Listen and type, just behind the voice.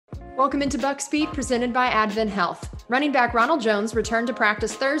Welcome into Bucs Beat, presented by Advent Health. Running back Ronald Jones returned to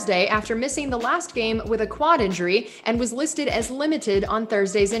practice Thursday after missing the last game with a quad injury and was listed as limited on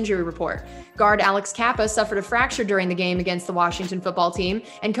Thursday's injury report. Guard Alex Cappa suffered a fracture during the game against the Washington football team,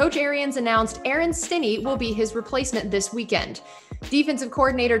 and Coach Arians announced Aaron Stinney will be his replacement this weekend. Defensive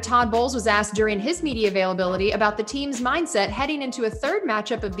coordinator Todd was asked during his media availability about the team's mindset heading into a third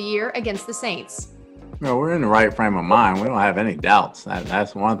matchup of the year against the Saints. No, we're in the right frame of mind. We don't have any doubts.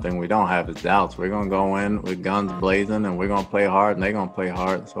 That's one thing we don't have is doubts. We're going to go in with guns blazing, and we're going to play hard, and they're going to play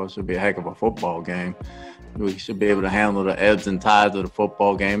hard. So it should be a heck of a football game. We should be able to handle the ebbs and tides of the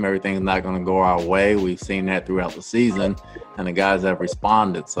football game. Everything's not going to go our way. We've seen that throughout the season, and the guys have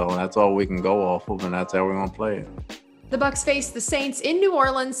responded. So that's all we can go off of, and that's how we're going to play it. The Bucs face the Saints in New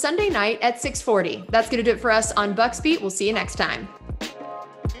Orleans Sunday night at 6:40. That's going to do it for us on Bucs Beat. We'll see you next time.